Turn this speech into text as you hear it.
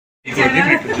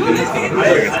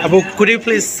Abu, could you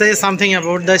please say something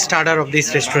about the starter of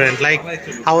this restaurant? Like,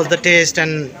 how was the taste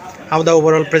and how the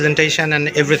overall presentation and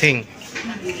everything?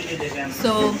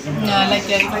 So,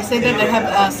 if I say that I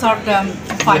have served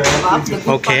 5 kebabs, the good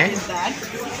Okay. part is that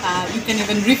you can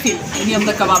even refill any of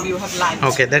the kebab you have liked.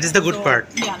 Okay, that is the good So, part.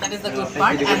 Yeah, that is the good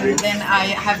part. And then I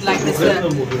have like this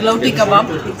roti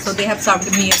kebab, so they have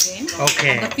served me again.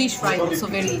 Okay. And the fish fry also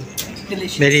very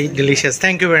delicious. Very delicious.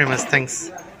 Thank you very much.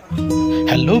 Thanks.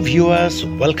 Hello viewers,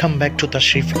 welcome back to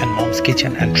Tasreef and Mom's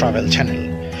Kitchen and Travel channel.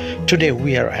 Today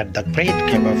we are at the Great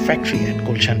Kabab Factory at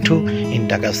Gulshan 2 in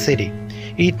Dhaka city.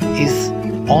 It is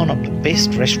one of the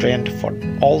best restaurant for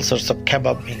all sorts of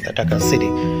kebab in the Dhaka city.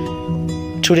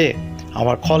 Today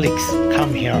our colleagues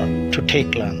come here to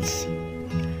take lunch.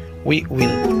 We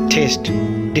will taste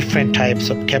different types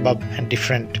of kebab and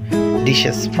different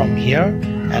dishes from here,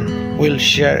 and we'll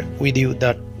share with you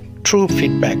the true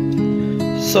feedback.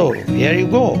 So here you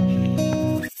go.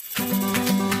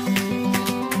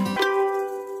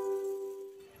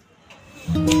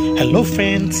 Hello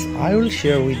friends, I will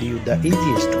share with you the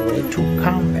easiest way to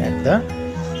come at the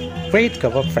Great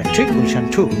Kabab Factory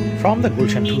Gulshan 2. From the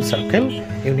Gulshan 2 circle,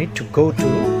 you need to go to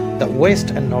the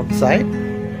west and north side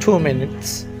 2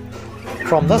 minutes.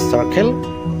 From the circle,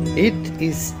 it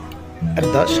is at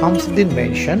the Shamsuddin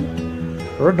Mansion,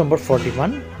 road number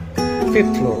 41,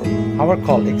 5th floor. Our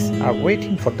colleagues are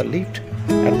waiting for the lift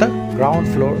at the ground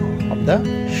floor of the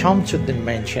Shamsuddin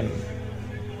Mansion.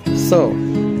 So,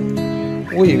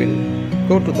 we will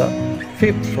go to the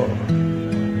 5th floor.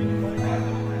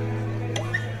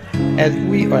 As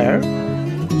we were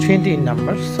 20 in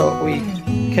numbers, so we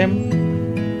came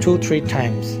 2-3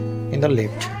 times in the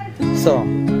lift. So,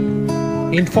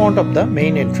 in front of the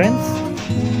main entrance,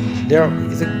 there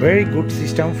is a very good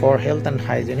system for health and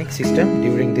hygienic system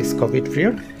during this COVID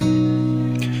period.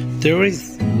 There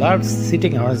is large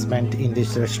seating arrangement in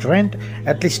this restaurant.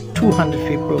 At least 200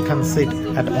 people can sit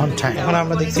at one time. এখন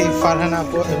আমরা দেখছি ফারহান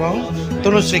আপু এবং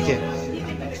তনুশ্রীকে।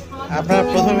 আপনারা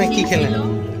প্রথমে কি খেলেন?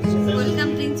 Welcome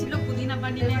drink ছিল পুদিনা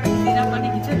পানি না জিরা পানি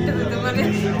কিছু একটা হতে পারে।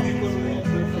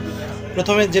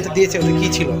 প্রথমে যেটা দিয়েছে ওটা কি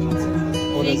ছিল?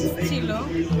 ড্রিঙ্কস ছিল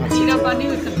জিরা পানি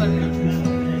হতে পারে।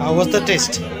 How was the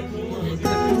taste?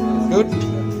 Good.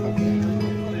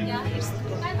 Yeah, it's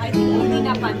I think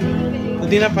pudina pani.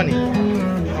 Pudina pani.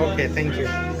 Okay, thank you.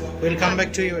 We'll come back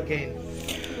to you again.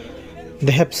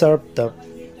 They have served the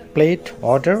plate,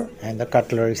 order and the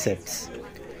cutlery sets.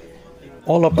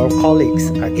 All of our colleagues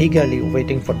are eagerly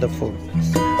waiting for the food.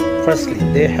 Firstly,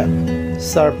 they have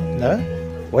served the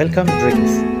welcome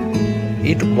drinks.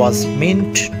 It was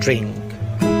mint drink.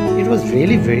 It was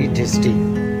really very tasty.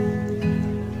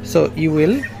 So you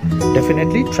will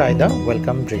definitely try the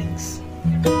welcome drinks.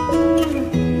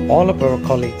 All of our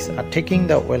colleagues are taking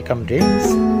the welcome drinks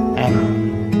and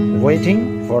waiting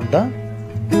for the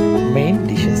main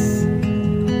dishes.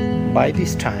 By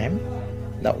this time,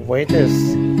 the waiters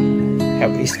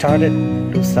have started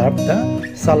to serve the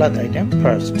salad item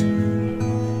first.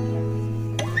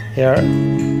 Here,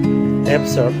 they have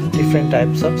served different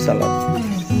types of salad.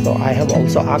 So I have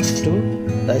also asked to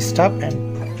the staff, and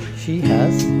she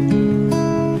has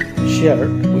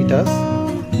shared with us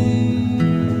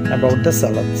about the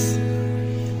salads.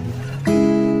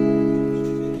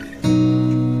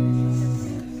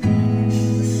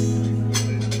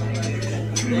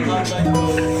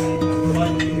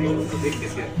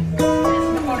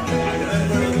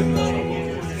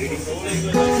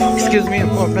 Excuse me,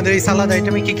 আপনাদের এই সালাদ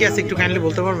আইটেমে কি কি আছে একটু kindly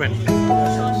বলতে পারবেন?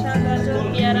 শসা, গাজর,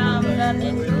 পেয়ারা, আমড়া,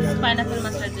 lettuce, pineapple,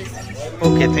 mustard dressing.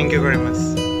 Okay, thank you very much.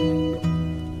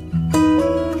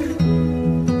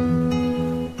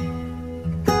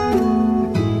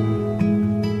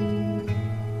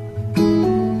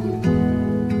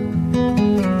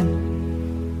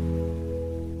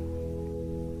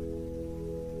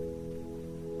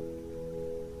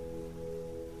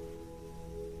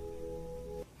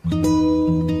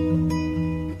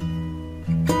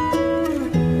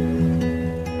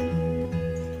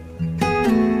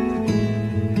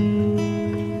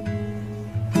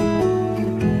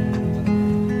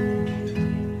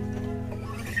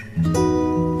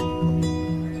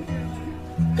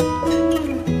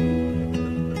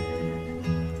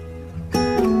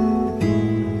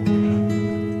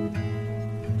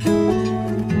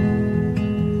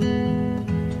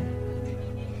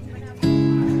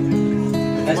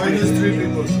 Minus 3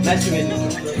 people. Nice to meet you.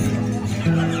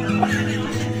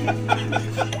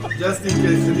 Just in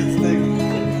case if it's like.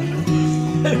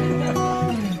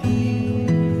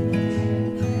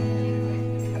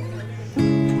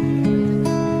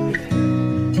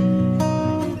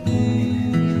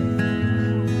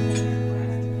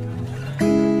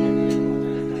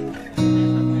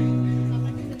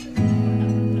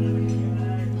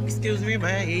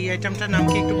 ভাইয়া এই আইটেমটার নাম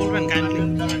কি একটু বলবেন kindly?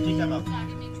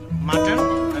 Mutton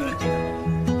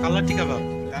কালাটি kebab.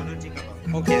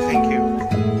 Okay, thank you.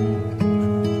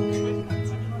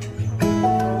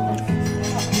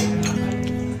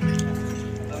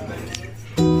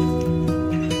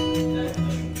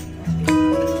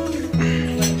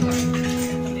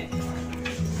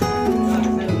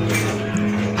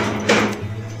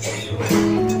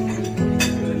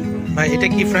 ভাই এটা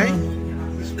কি ফ্রাই?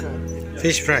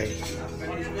 Fish fry.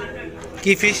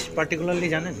 কি ফিশ পার্টিকুলারলি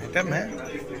জানেন এটা? ভাই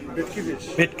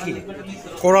ভেটকি,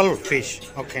 কোরাল ফিশ।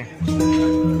 ওকে।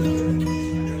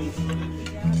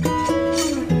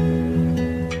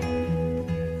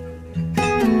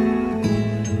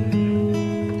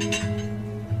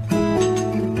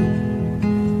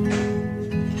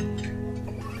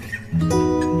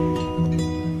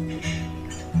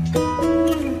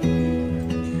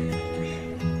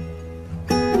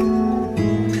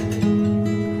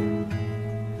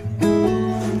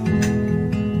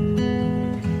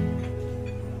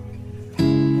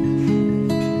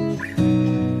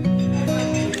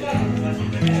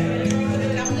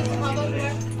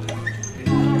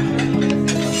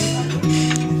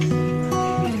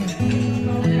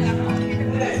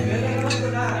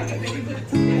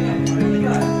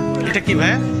 এটা কি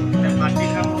ভাই?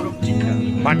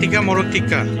 বাটিকা মোরগ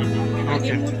টিক্কা।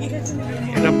 ওকে,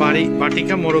 এটা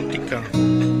বাটিকা মোরগ টিক্কা।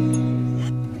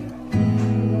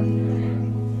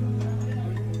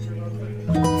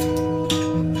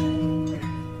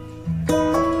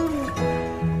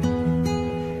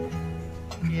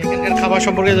 এখানকার খাবার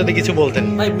সম্পর্কে যদি কিছু বলতেন।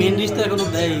 ভাই মেইন ডিশ তো এখনো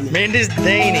দেয়নি। মেইন ডিশ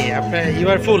দেয়নি আপনি, ইউ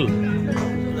আর ফুল।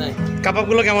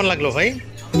 কাবাবগুলো কেমন লাগলো ভাই?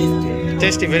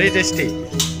 Tasty, very tasty.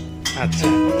 আচ্ছা,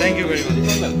 থ্যাংক ইউ ভেরি মাচ।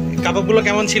 কাবাবগুলো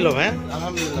কেমন ছিল ভাই?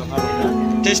 আলহামদুলিল্লাহ ভালো।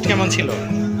 টেস্ট কেমন ছিল?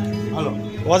 ভালো।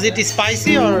 Was it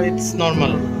spicy or it's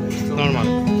normal? Normal.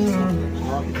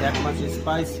 That much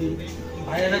spicy.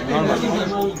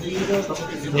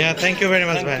 Yeah, thank you very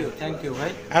much, bhai. Thank you, ভাই।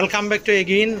 I'll come back to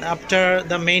again after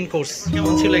the main course.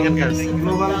 কেমন ছিল এখানকার?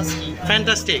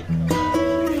 Fantastic.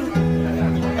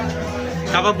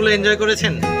 কাবাবগুলো এনজয়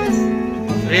করেছেন?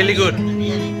 Really good.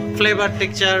 Flavor,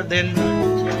 texture, then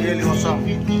Really awesome.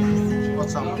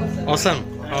 awesome.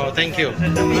 Oh, thank you.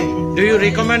 Do you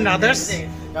recommend others?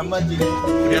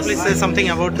 Yeah, please say something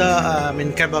about the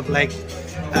kebab, like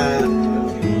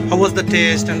how was the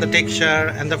taste and the texture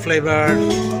and the flavor?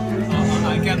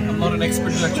 I'm not an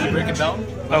expert to actually break it down.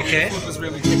 But Okay. The food was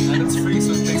really good and it's free,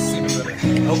 so it makes it even better.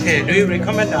 Okay, do you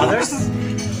recommend others?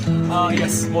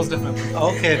 Yes, most definitely.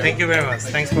 Okay, thank you very much.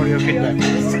 Thanks for your feedback.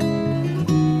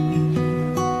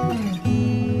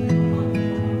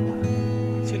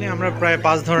 Actually, আমরা প্রায়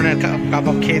 5 ধরনের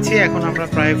কাবাব খেয়েছি। এখন আমরা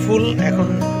প্রায় ফুল। এখন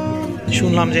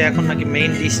শুনলাম যে এখন নাকি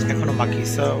মেইন ডিশ এখনো বাকি।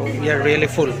 So we are really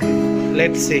full.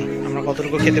 Let's see আমরা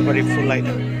কতটুকু খেতে পারি ফুল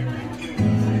আইটেম।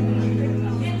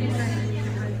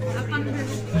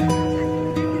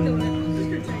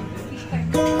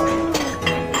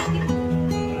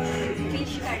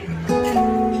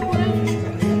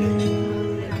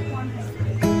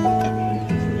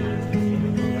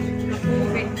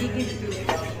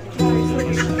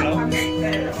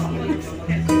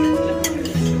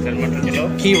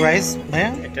 কি রাইস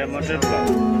ভাইয়া? এটা মটর পোলাও।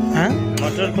 হ্যাঁ,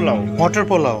 মটর পোলাও। মটর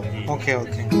পোলাও। ওকে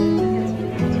ওকে।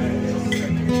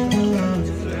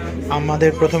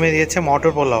 আমাদের প্রথমে দিয়েছে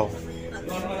মটর পোলাও।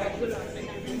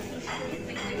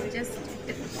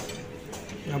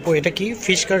 আপু এটা কি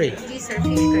ফিশ কারি? জি স্যার,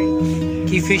 ফিশ কারি।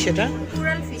 কি ফিশ এটা?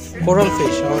 Coral fish sir. Coral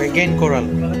fish. O again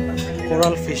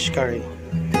coral fish curry.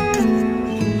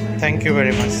 Thank you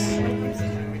very much.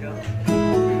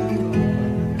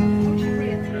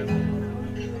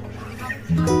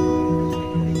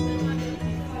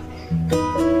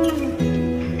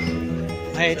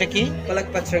 ভাই এটা কি? পালক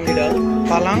পাঁচরঙ্গি ডাল।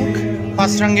 পালাঙ্ক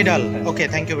পাঁচরাঙ্গি ডাল। ওকে,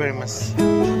 থ্যাংক ইউ ভেরি মাচ।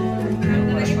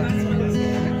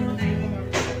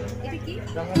 এটা কি?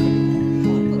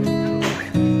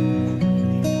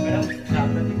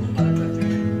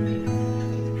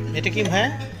 এটা কি ভাই?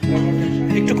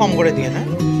 একটু কম করে দিয়ে না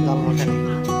ডাল মাখানি।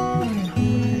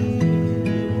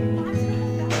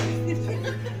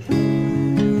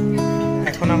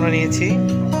 এখন আমরা নিয়েছি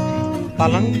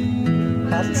পালাঙ্ক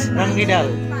পাঁচরাঙ্গি ডাল।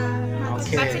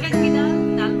 ওকে,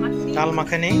 ডাল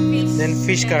মাখানি, দেন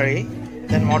ফিশ কারি,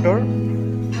 দেন মটর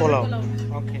পোলাও।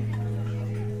 ওকে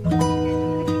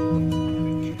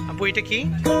আপু এটা কি?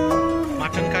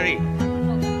 Mutton curry,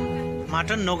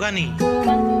 mutton নোগানি।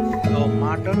 O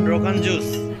mutton rogan juice.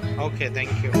 Okay,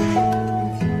 thank you.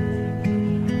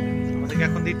 আমাদেরকে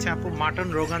এখন দিচ্ছে আপু mutton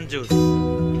rogan juice.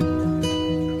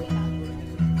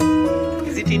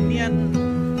 Is it Indian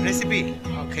recipe?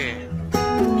 ওকে।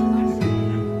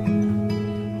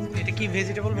 কি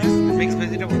ভেজিটেবল ভাই? মিক্স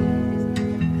ভেজিটেবল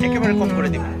একেবারে কম করে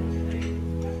দিবেন।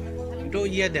 একটু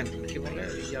ইয়ে দেন, কি বলে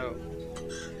ইয়া,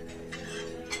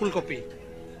 ফুলকপি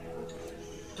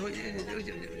তো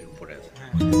উপরে।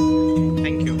 হ্যাঁ,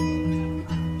 থ্যাংক ইউ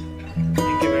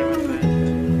ভেরি মাচ।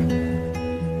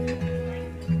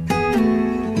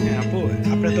 হ্যাঁ আপু,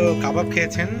 আপনি তো কাবাব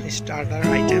খেয়েছেন স্টার্টার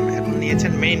আইটেম, এখন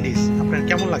নিয়েছেন মেইন ডিশ, আপনার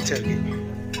কেমন লাগছে আর কি?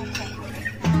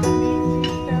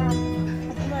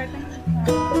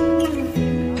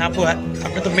 আপু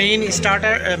আপনি তো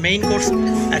মেইন কোর্স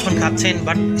এখন খাচ্ছেন,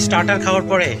 বাট স্টার্টার খাওয়ার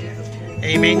পরে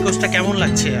এই মেইন কোর্সটা কেমন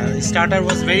লাগছে? স্টার্টার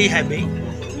ওয়াজ ভেরি হ্যাভি,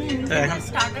 তো এখন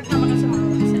স্টার্টারটা আমার কাছে ভালো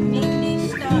লাগছে, main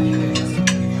ডিশটা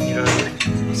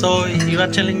so you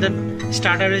are telling that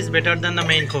starter is better than the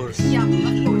main course? yeah,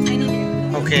 of course, any day.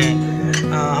 Okay,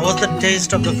 how was the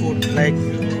taste of the food, like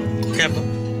kebab?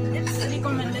 It's a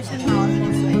recommendation now,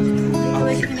 almost like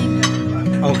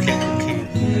Okay,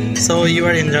 so you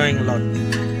are enjoying a lot.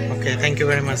 Okay, thank you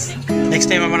very much. Next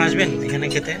time আবার আসবেন এখানে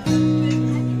খেতে?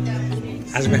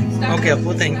 আসবেন? Okay আপু,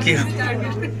 thank you.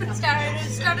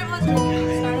 Starter was good.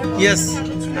 Yes,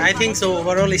 I think so.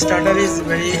 Overall starter is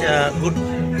very good.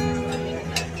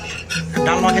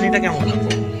 ডাল মাখানিটা কেমন আপু?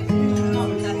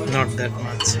 Not that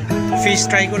much. Fish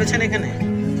try করেছেন এখানে?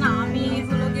 না, আমি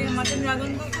হলোকে মাটন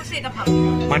ড্রাগন করছি, এটা ভালো।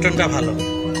 মাটনটা ভালো।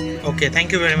 ওকে, থ্যাংক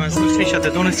ইউ ভেরি মাচ। তনুশ্রীর সাথে,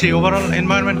 তনুশ্রী ওভারঅল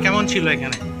এনভায়রনমেন্ট কেমন ছিল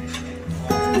এখানে?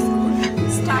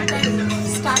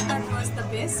 Starter was the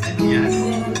best. Yes.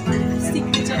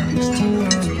 Signature dish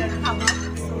ছিল খাবার,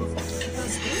 so it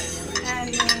was good. And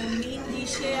main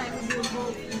dishe আমি বলবো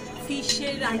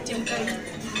ফিশের আইটেমটাই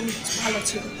ভালো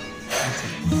ছিল।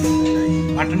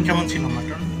 মাটন কেমন ছিল?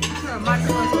 Mutton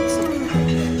Mutton was also good.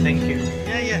 Thank you.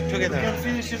 Yeah, together. You can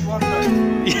finish it one time.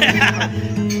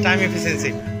 Yeah, time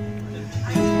efficiency.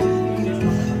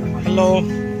 Hello,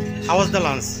 how was the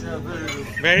lunch? Yeah,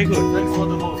 Very very good. good. Thanks for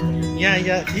the host. Yeah,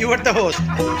 you were the host.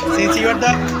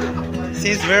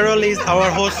 Since Viral is our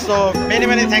host, so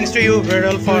many thanks to you,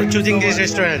 Viral, for choosing this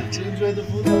restaurant. You enjoy the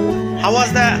food? How was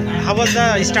the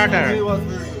starter? It was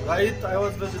very good. I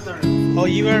was vegetarian. Oh,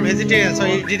 you were vegetarian, so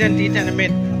you didn't eat any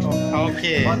meat.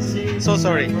 Okay, But see, so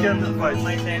sorry. candle fight.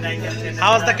 My side, I can say that How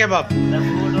was the kebab? the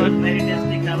food was very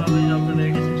tasty. Kebab is also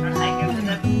very tasty. And I can say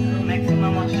that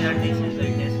maximum of their dish is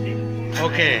very tasty.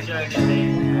 Okay. I enjoyed it.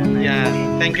 And Yeah,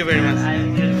 thank you very much. I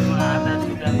will others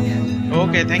to come here.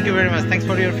 Okay, thank you very much. Thanks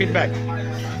for your feedback.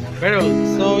 Viral,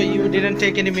 so you didn't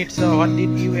take any meat, so what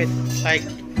did you eat? Like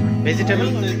vegetable?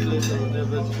 Take later, the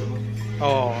vegetable.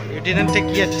 Oh, you didn't take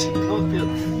yet. Not yet,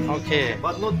 Okay,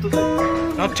 but not today.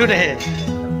 not today.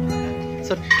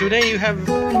 So today you have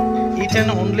eaten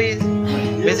only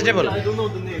vegetable. I don't know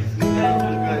the names.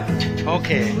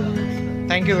 Okay,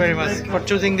 thank you very much for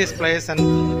choosing this place and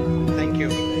thank you.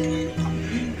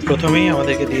 প্রথমেই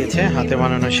আমাদেরকে দিয়েছে হাতে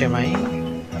বানানো সেমাই।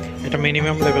 এটা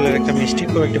minimum লেভেলের একটা মিষ্টি,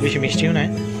 খুব একটা বেশি মিষ্টিও নয়।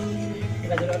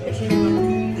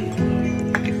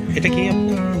 এটা কি?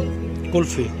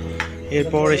 কুলফি।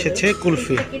 এরপর এসেছে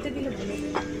কুলফি।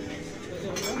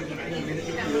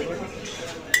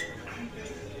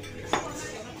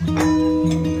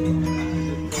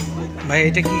 ভাই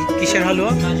এটা কি কিসের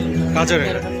হালুয়া?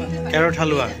 গাজরের, carrot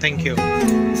halwa. Thank you.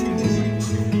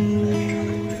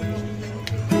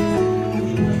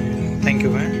 Thank you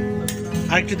ভাই,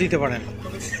 আরেকটু দিতে পারেন।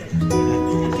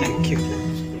 Thank you.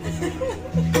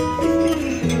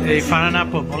 এই ফারহানা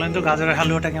আপু বলেন তো গাজরের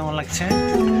হালুয়াটা কেমন লাগছে?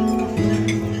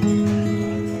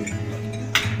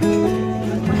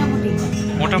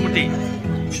 মোটামুটি।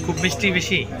 খুব মিষ্টি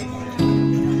বেশি?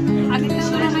 আগেরটা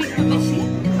তুলনায় একটু বেশি।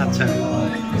 আচ্ছা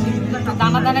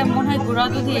দানা দানায় মনে হয় গুঁড়া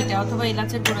দুধই এটা, অথবা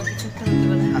এলাচের গুঁড়া কিছু একটা হতে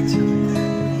পারে। আচ্ছা,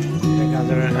 এটা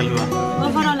গাজরের হালুয়া।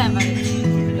 Overall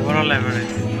average.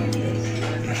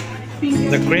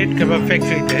 দ্য গ্রেট কাবাব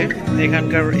ফ্যাক্টরিতে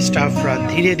এখানকার স্টাফরা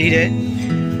ধীরে ধীরে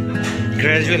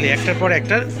গ্র্যাজুয়ালি একটার পর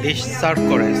একটা ডিশ সার্ভ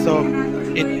করে, so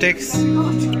it takes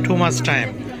too much time.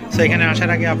 So এখানে আসার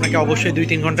আগে আপনাকে অবশ্যই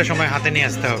 2-3 ঘন্টা সময় হাতে নিয়ে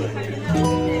আসতে হবে,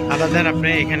 আদার দেন আপনি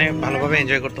এখানে ভালোভাবে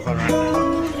এনজয় করতে পারবেন না।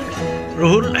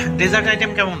 রুহুল, ডেজার্ট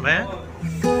আইটেম কেমন ভাইয়া?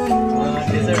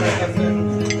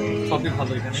 সবই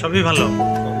ভালো এখানে। সবই ভালো।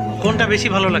 কোনটা বেশি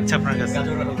ভালো লাগছে আপনার কাছে?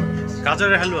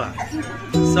 গাজরের হালুয়া।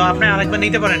 সো আপনি আরেকবার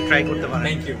নিতে পারেন, ট্রাই করতে পারেন।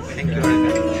 Thank you.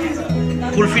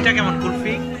 কুলফিটা কেমন?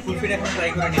 কুলফি কুলফিটা এখন ট্রাই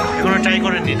করে এখনো ট্রাই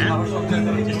করেননি না?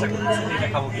 চেষ্টা করছি এটা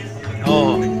খাবো কি। ও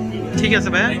ঠিক আছে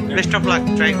ভাইয়া, বেস্ট অফ লাক,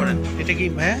 ট্রাই করেন। এটা কি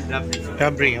ভাইয়া?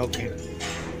 রাবড়ি। ওকে,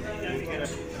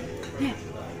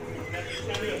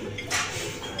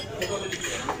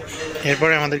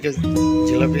 এরপরে আমাদেরকে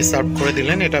জিলাপি সার্ভ করে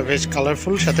দিলেন। এটা বেশ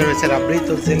কালারফুল, সাথে রয়েছে রাবড়ি।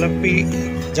 তো জিলাপি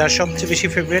যার সবচেয়ে বেশি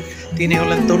ফেভারিট তিনি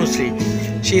হলেন Tanushree.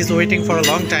 She is waiting for a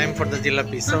long time for the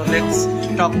jalebi. So let's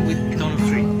talk with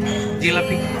Tanushree.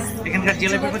 Jalebi. এখানকার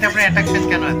জিলাপির প্রতি আপনার অ্যাট্রাকশন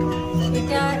কেন এত?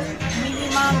 এটা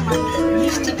মিনিমাম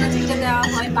মিষ্টিটা যেটা দেওয়া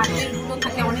হয় বাকিগুলো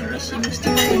থাকে অনেক বেশি মিষ্টি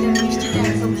করে এটা মিষ্টিটা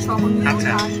একদম সহনীয়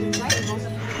আচ্ছা। আর যায় এবং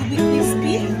খুবই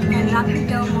ক্রিস্পি এন্ড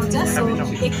রাবড়িটাও মজা so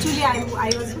actually I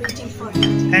was waiting for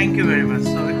thank you very much.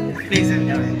 So please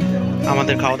enjoy.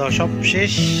 আমাদের খাওয়া দাওয়া সব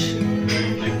শেষ,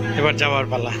 এবার যাওয়ার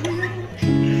পালা।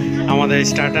 আমাদের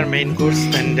starter, main course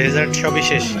and dessert সবই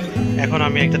শেষ। এখন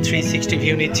আমি একটা 360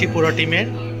 ভিউ নিচ্ছি পুরো টিমের।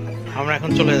 আমরা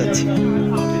এখন চলে যাচ্ছি।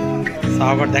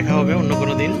 আবার দেখা হবে অন্য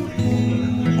কোনো দিন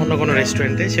অন্য কোনো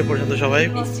রেস্টুরেন্টে। সে পর্যন্ত সবাই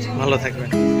ভালো থাকবেন।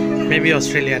 Maybe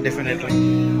Australia definitely.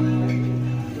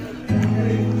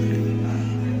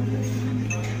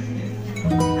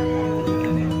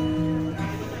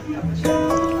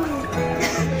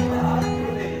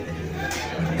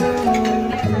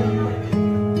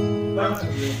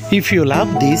 If you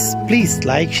love this, please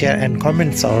like, share and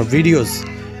comment our videos.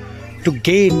 To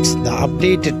get the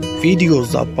updated videos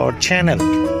of our channel,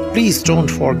 please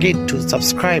don't forget to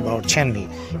subscribe our channel.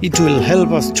 It will help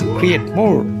us to create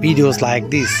more videos like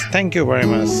this. Thank you very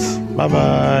much. Bye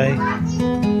bye.